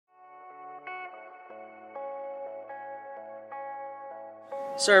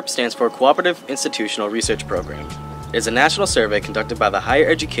CIRP stands for Cooperative Institutional Research Program. It is a national survey conducted by the Higher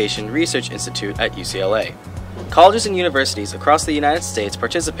Education Research Institute at UCLA. Colleges and universities across the United States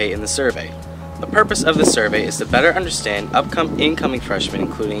participate in the survey. The purpose of this survey is to better understand incoming freshmen,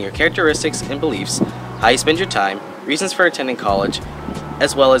 including your characteristics and beliefs, how you spend your time, reasons for attending college,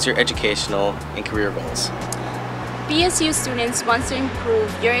 as well as your educational and career goals. BSU students want to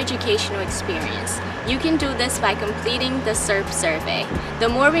improve your educational experience. You can do this by completing the CIRP survey. The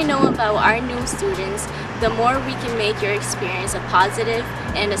more we know about our new students, the more we can make your experience a positive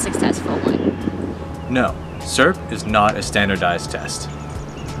and a successful one. No, CIRP is not a standardized test.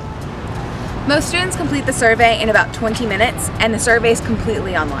 Most students complete the survey in about 20 minutes, and the survey is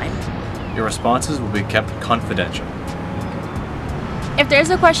completely online. Your responses will be kept confidential. If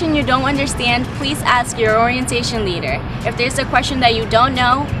there's a question you don't understand, please ask your orientation leader. If there's a question that you don't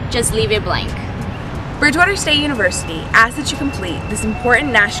know, just leave it blank. Bridgewater State University asks that you complete this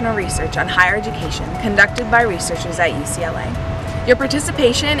important national research on higher education conducted by researchers at UCLA. Your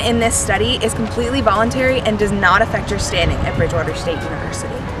participation in this study is completely voluntary and does not affect your standing at Bridgewater State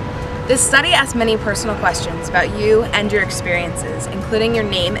University. This study asks many personal questions about you and your experiences, including your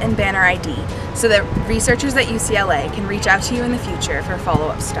name and banner ID, so that researchers at UCLA can reach out to you in the future for a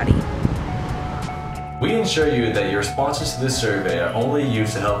follow-up study. We ensure you that your responses to this survey are only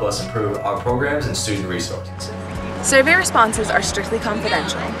used to help us improve our programs and student resources. Survey responses are strictly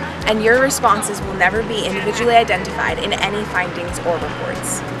confidential, and your responses will never be individually identified in any findings or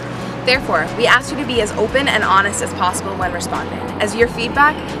reports. Therefore, we ask you to be as open and honest as possible when responding, as your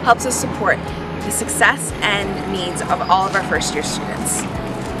feedback helps us support the success and needs of all of our first-year students.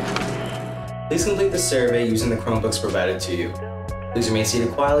 Please complete the survey using the Chromebooks provided to you. Please remain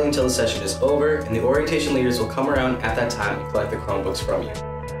seated quietly until the session is over, and the orientation leaders will come around at that time and collect the Chromebooks from you.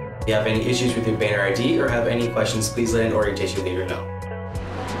 If you have any issues with your banner ID or have any questions, please let an orientation leader know.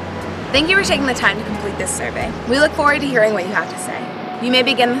 Thank you for taking the time to complete this survey. We look forward to hearing what you have to say. You may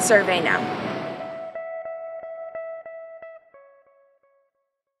begin the survey now.